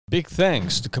Big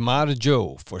thanks to Kamado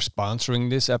Joe for sponsoring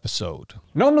this episode.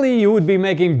 Normally you would be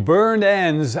making burned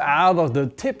ends out of the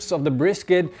tips of the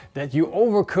brisket that you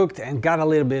overcooked and got a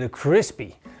little bit of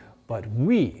crispy. But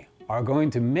we are going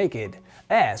to make it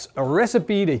as a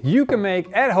recipe that you can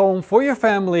make at home for your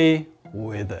family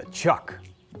with a chuck.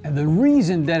 And the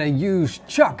reason that I use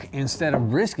chuck instead of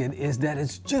brisket is that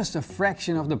it's just a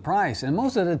fraction of the price. And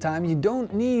most of the time you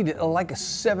don't need like a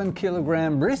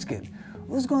 7-kilogram brisket.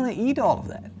 Who's gonna eat all of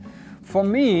that? For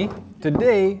me,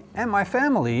 today, and my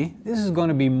family, this is going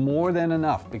to be more than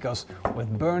enough, because with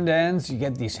burned ends, you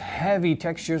get these heavy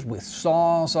textures with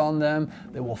sauce on them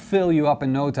that will fill you up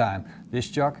in no time. This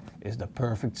chuck is the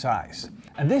perfect size.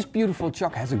 And this beautiful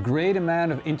chuck has a great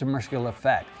amount of intermuscular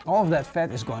fat. All of that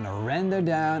fat is going to render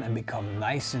down and become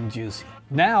nice and juicy.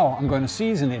 Now I'm going to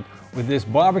season it with this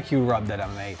barbecue rub that I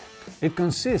made. It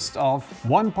consists of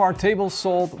 1 part table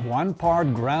salt, 1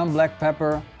 part ground black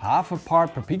pepper, half a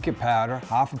part paprika powder,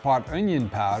 half a part onion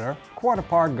powder, 1/4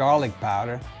 part garlic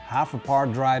powder, half a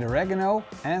part dried oregano,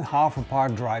 and half a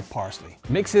part dried parsley.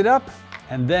 Mix it up,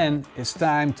 and then it's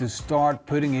time to start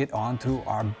putting it onto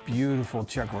our beautiful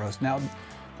chuck roast. Now,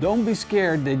 don't be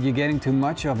scared that you're getting too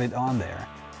much of it on there,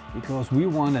 because we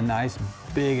want a nice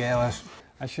big ass.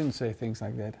 I shouldn't say things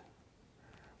like that.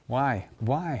 Why?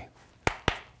 Why?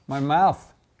 My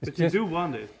mouth. But you do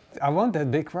want it. I want that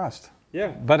big crust. Yeah.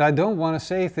 But I don't want to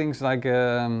say things like,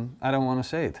 I don't want to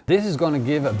say it. This is going to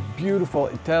give a beautiful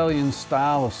Italian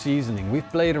style of seasoning. We've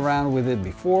played around with it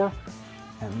before,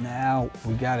 and now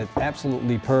we got it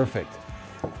absolutely perfect.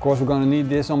 Of course, we're going to need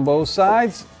this on both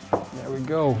sides. There we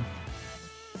go.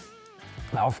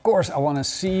 Now, of course, I want to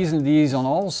season these on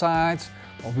all sides,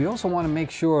 but we also want to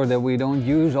make sure that we don't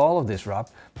use all of this rub,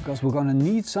 because we're going to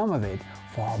need some of it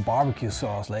for our barbecue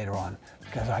sauce later on,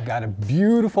 because I got a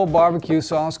beautiful barbecue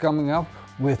sauce coming up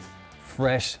with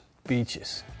fresh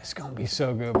peaches. It's gonna be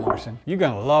so good, Marcin. You're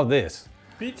gonna love this.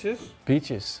 Peaches?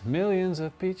 Peaches, millions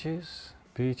of peaches,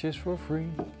 peaches for free.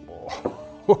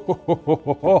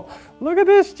 Oh. Look at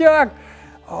this chuck.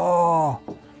 Oh,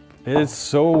 it's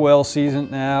so well seasoned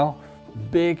now.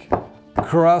 Big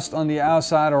crust on the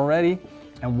outside already.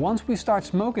 And once we start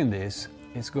smoking this,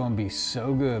 it's going to be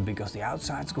so good, because the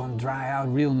outside's going to dry out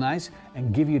real nice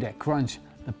and give you that crunch,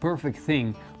 the perfect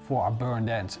thing for our burned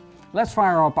ends. Let's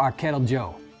fire up our Kettle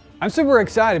Joe. I'm super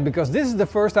excited because this is the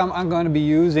first time I'm going to be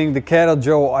using the Kettle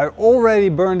Joe. I already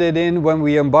burned it in when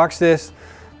we unboxed this,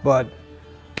 but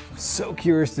I'm so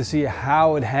curious to see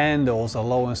how it handles a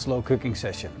low and slow cooking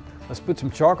session. Let's put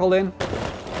some charcoal in.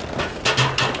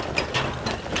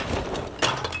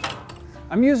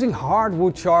 I'm using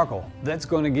hardwood charcoal. That's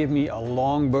going to give me a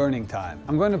long burning time.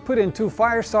 I'm going to put in 2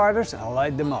 fire starters and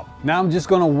light them up. Now I'm just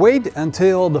going to wait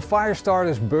until the fire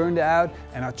starters burned out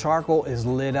and our charcoal is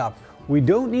lit up. We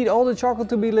don't need all the charcoal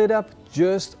to be lit up,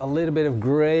 just a little bit of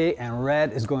gray and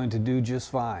red is going to do just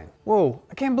fine. Whoa,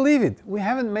 I can't believe it. We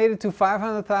haven't made it to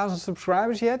 500,000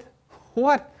 subscribers yet?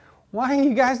 What? Why are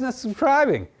you guys not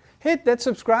subscribing? Hit that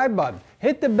subscribe button.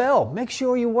 Hit the bell. Make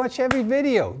sure you watch every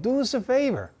video. Do us a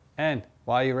favor. And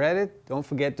while you're at it, don't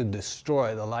forget to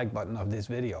destroy the like button of this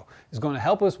video. It's going to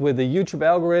help us with the YouTube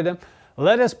algorithm.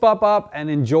 Let us pop up and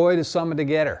enjoy the summer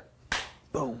together.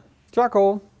 Boom.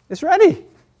 Charcoal is ready.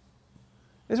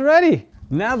 It's ready.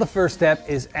 Now the first step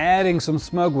is adding some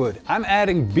smoke wood. I'm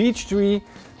adding beech tree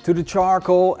to the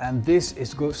charcoal, and this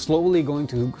is slowly going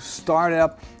to start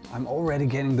up. I'm already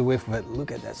getting the whiff of it.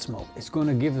 Look at that smoke. It's going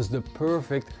to give us the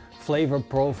perfect flavor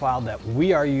profile that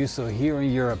we are used to here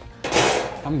in Europe.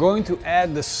 I'm going to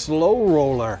add the slow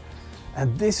roller,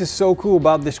 and this is so cool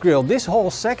about this grill. This whole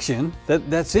section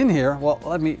that's in here, well,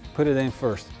 let me put it in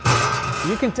first.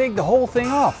 You can take the whole thing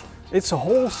off. It's a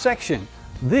whole section.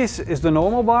 This is the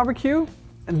normal barbecue,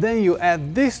 and then you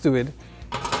add this to it,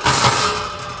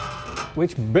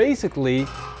 which basically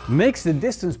makes the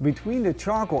distance between the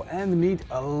charcoal and the meat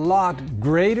a lot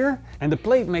greater, and the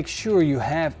plate makes sure you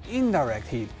have indirect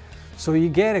heat. So you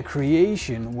get a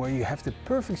creation where you have the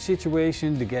perfect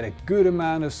situation to get a good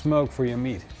amount of smoke for your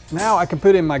meat. Now I can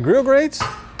put in my grill grates.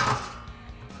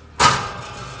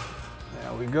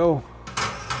 There we go.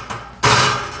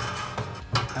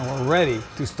 And we're ready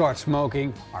to start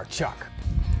smoking our chuck.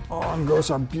 On goes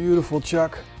our beautiful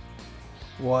chuck.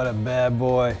 What a bad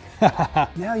boy.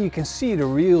 Now you can see the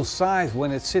real size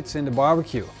when it sits in the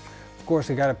barbecue. Of course,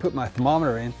 I gotta put my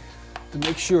thermometer in to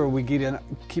make sure we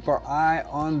keep our eye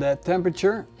on that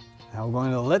temperature. Now we're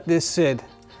going to let this sit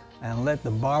and let the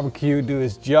barbecue do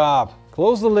its job.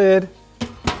 Close the lid,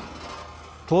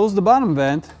 close the bottom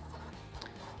vent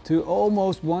to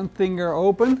almost 1 finger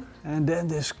open, and then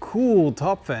this cool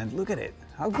top vent. Look at it,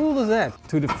 How cool is that?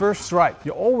 To the first stripe.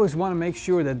 You always want to make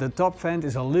sure that the top vent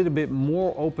is a little bit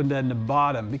more open than the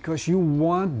bottom because you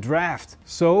want draft.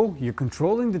 So you're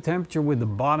controlling the temperature with the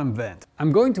bottom vent.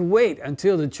 I'm going to wait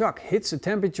until the chuck hits a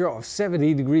temperature of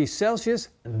 70 degrees Celsius,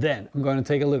 and then I'm going to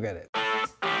take a look at it.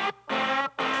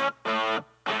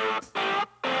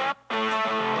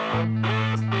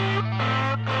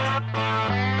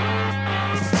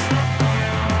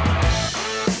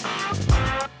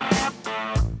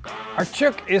 Our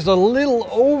chuck is a little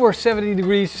over 70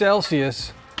 degrees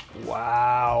Celsius.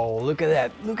 Wow, look at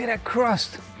that. Look at that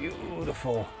crust.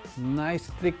 Beautiful. Nice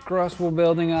thick crust we're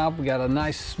building up. We got a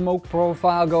nice smoke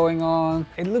profile going on.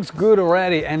 It looks good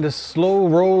already, and the slow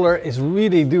roller is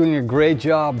really doing a great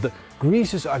job. The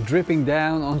greases are dripping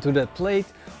down onto that plate.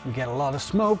 We get a lot of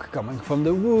smoke coming from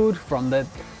the wood, from that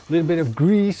little bit of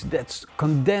grease that's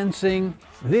condensing.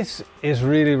 This is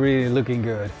really looking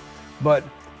good. But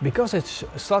because it's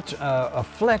such a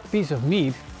flat piece of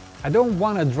meat, I don't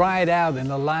want to dry it out in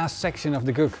the last section of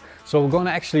the cook. So we're going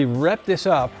to actually wrap this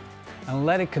up and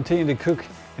let it continue to cook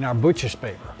in our butcher's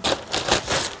paper.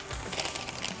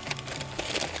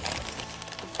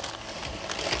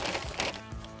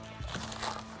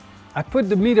 I put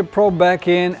the meter probe back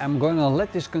in. I'm going to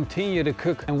let this continue to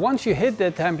cook. And once you hit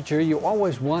that temperature, you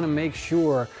always want to make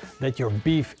sure that your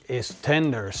beef is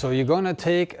tender. So you're going to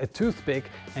take a toothpick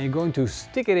and you're going to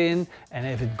stick it in, and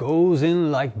if it goes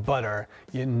in like butter,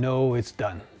 you know it's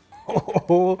done.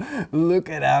 Oh, look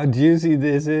at how juicy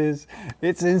this is.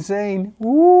 It's insane.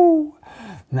 Woo!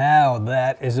 Now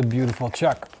that is a beautiful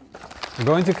chuck. We're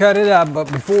going to cut it up, but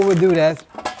before we do that,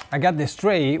 I got this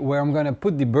tray where I'm going to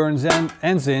put the burned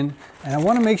ends in, and I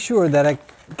want to make sure that I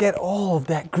get all of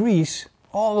that grease,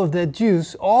 all of that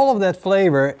juice, all of that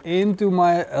flavor into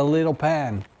my little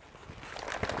pan,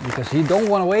 because you don't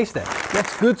want to waste that.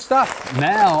 That's good stuff.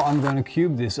 Now I'm going to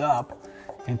cube this up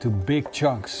into big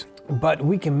chunks, but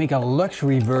we can make a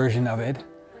luxury version of it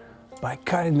by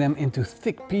cutting them into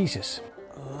thick pieces.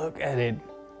 Look at it.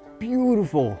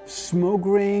 Beautiful smoke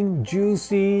ring,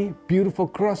 juicy, beautiful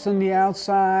crust on the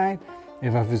outside.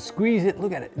 If I squeeze it,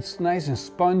 look at it, it's nice and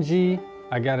spongy.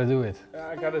 I gotta do it.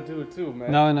 I gotta do it too,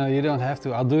 man. No, you don't have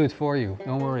to. I'll do it for you.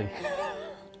 Don't worry.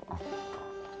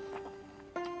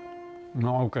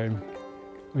 No, okay.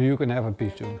 You can have a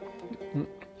piece too.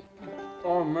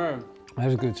 Oh man.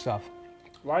 That's good stuff.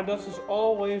 Why does this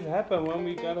always happen when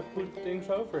we gotta put things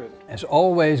over it? It's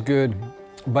always good.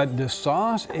 But the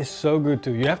sauce is so good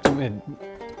too. You have to admit,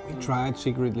 we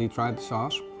secretly tried the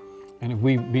sauce, and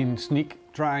we've been sneak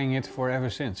trying it for ever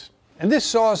since. And this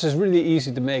sauce is really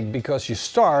easy to make because you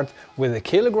start with 1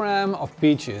 kilogram of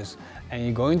peaches and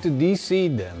you're going to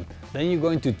de-seed them. Then you're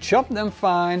going to chop them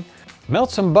fine,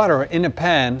 melt some butter in a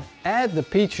pan, add the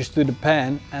peaches to the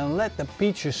pan and let the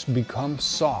peaches become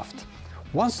soft.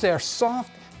 Once they're soft,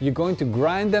 you're going to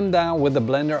grind them down with the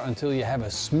blender until you have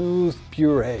a smooth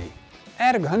puree.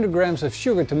 Add 100 grams of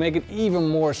sugar to make it even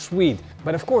more sweet.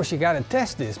 But of course you gotta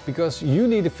test this because you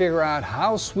need to figure out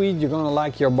how sweet you're gonna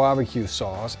like your barbecue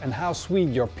sauce and how sweet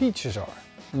your peaches are.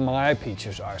 My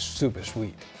peaches are super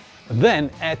sweet.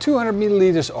 Then add 200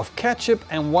 milliliters of ketchup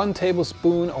and 1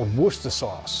 tablespoon of Worcester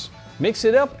sauce. Mix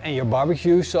it up and your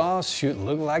barbecue sauce should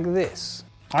look like this.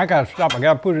 I gotta stop, I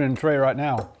gotta put it in the tray right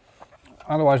now.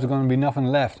 Otherwise there's gonna be nothing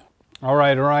left. All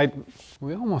right.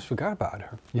 We almost forgot about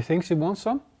her. You think she wants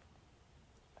some?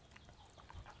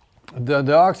 The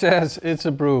dog says it's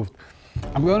approved.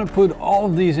 I'm going to put all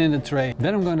of these in the tray.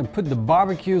 Then I'm going to put the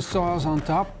barbecue sauce on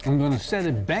top. I'm going to set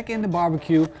it back in the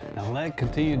barbecue and let it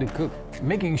continue to cook.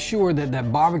 Making sure that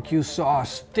that barbecue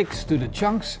sauce sticks to the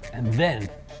chunks, and then,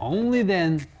 only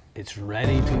then, it's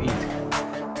ready to eat.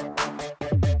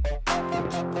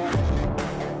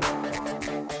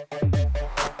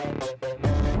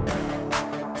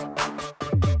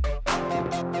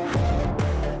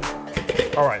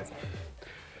 All right.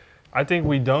 I think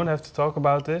we don't have to talk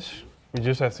about this. We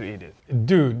just have to eat it.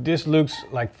 Dude, this looks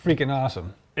like freaking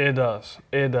awesome. It does.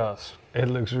 It does. It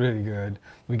looks really good.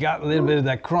 We got a little bit of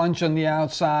that crunch on the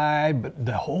outside, but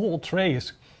the whole tray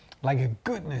is like a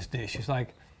goodness dish. It's like,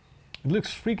 it looks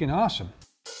freaking awesome.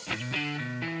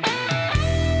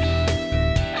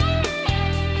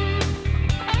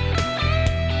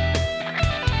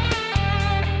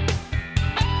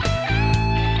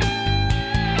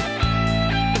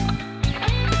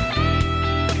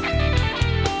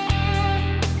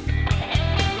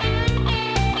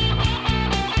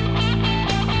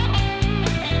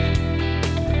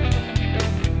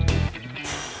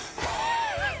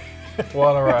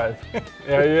 What a ride.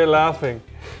 Yeah, you're laughing.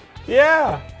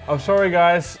 Yeah. I'm sorry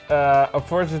guys.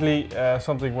 Unfortunately,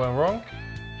 something went wrong.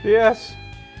 Yes.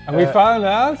 And we found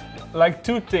out? Like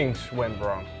 2 things went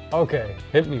wrong. Okay,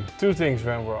 hit me. 2 things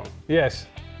went wrong. Yes.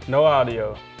 No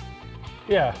audio.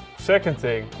 Yeah. Second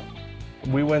thing,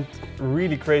 we went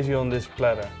really crazy on this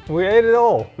platter. We ate it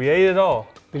all. We ate it all.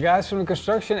 The guys from the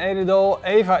construction ate it all.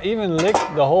 Eva even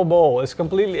licked the whole bowl. It's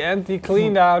completely empty,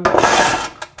 cleaned out,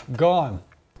 gone.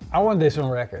 I want this on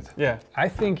record. Yeah. I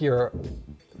think you're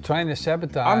trying to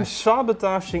sabotage. I'm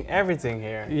sabotaging everything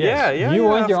here. Yes. Yeah. You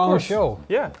want of your own course. show.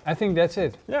 Yeah. I think that's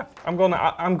it. Yeah. I'm going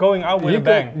out with a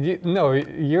bang. No,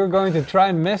 you're going to try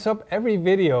and mess up every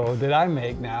video that I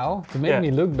make now to make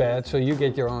me look bad so you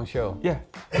get your own show. Yeah.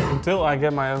 Until I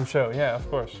get my own show. Yeah, of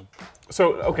course.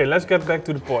 So, okay, let's get back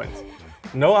to the point.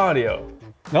 No audio.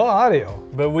 No audio.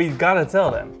 But we gotta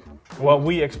tell them what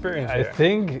we experienced I here.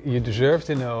 think you deserve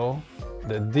to know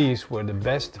that these were the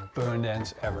best burned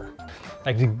ends ever.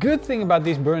 Like, the good thing about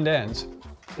these burned ends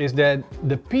is that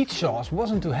the peach sauce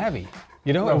wasn't too heavy.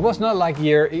 You know, No. it was not like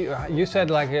you said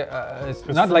like it's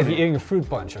not like you're eating a fruit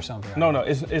punch or something. No,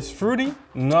 it's fruity,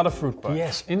 not a fruit punch.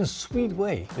 Yes, in a sweet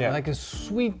way. Yeah. Like a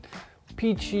sweet,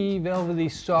 peachy, velvety,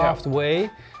 soft way.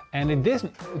 And it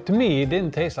didn't, to me, it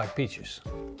didn't taste like peaches.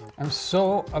 I'm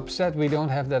so upset we don't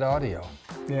have that audio.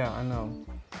 Yeah, I know.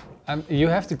 You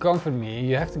have to comfort me.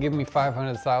 You have to give me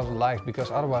 500,000 likes because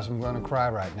otherwise I'm gonna cry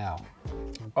right now.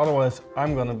 Otherwise,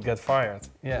 I'm gonna get fired.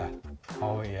 Yeah.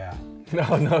 Oh yeah.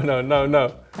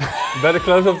 No. Better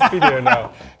close up the video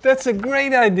now. That's a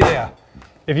great idea.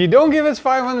 If you don't give us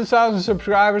 500,000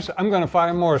 subscribers, I'm gonna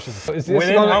fire Morrison. So it's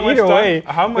Within gonna, how much either time? way,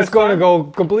 How much it's gonna time? go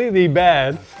completely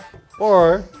bad.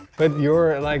 But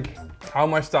you're like, How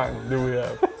much time do we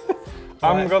have?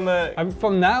 Right.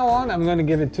 From now on, I'm gonna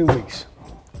give it 2 weeks.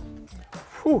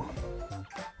 Whew.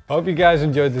 Hope you guys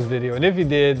enjoyed this video, and if you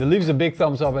did, leave us a big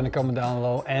thumbs up and a comment down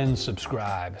below and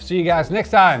subscribe. See you guys next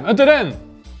time. Until then!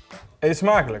 Eet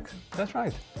smakelijk. That's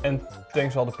right. And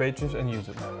thanks all the pages and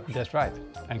YouTube members. That's right.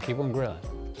 And keep on grilling.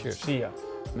 Cheers. See ya.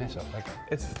 Mess up. Like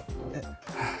It's...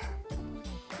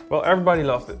 Well, everybody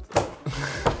loved it.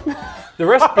 The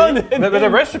recipe, the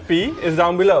recipe is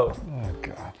down below.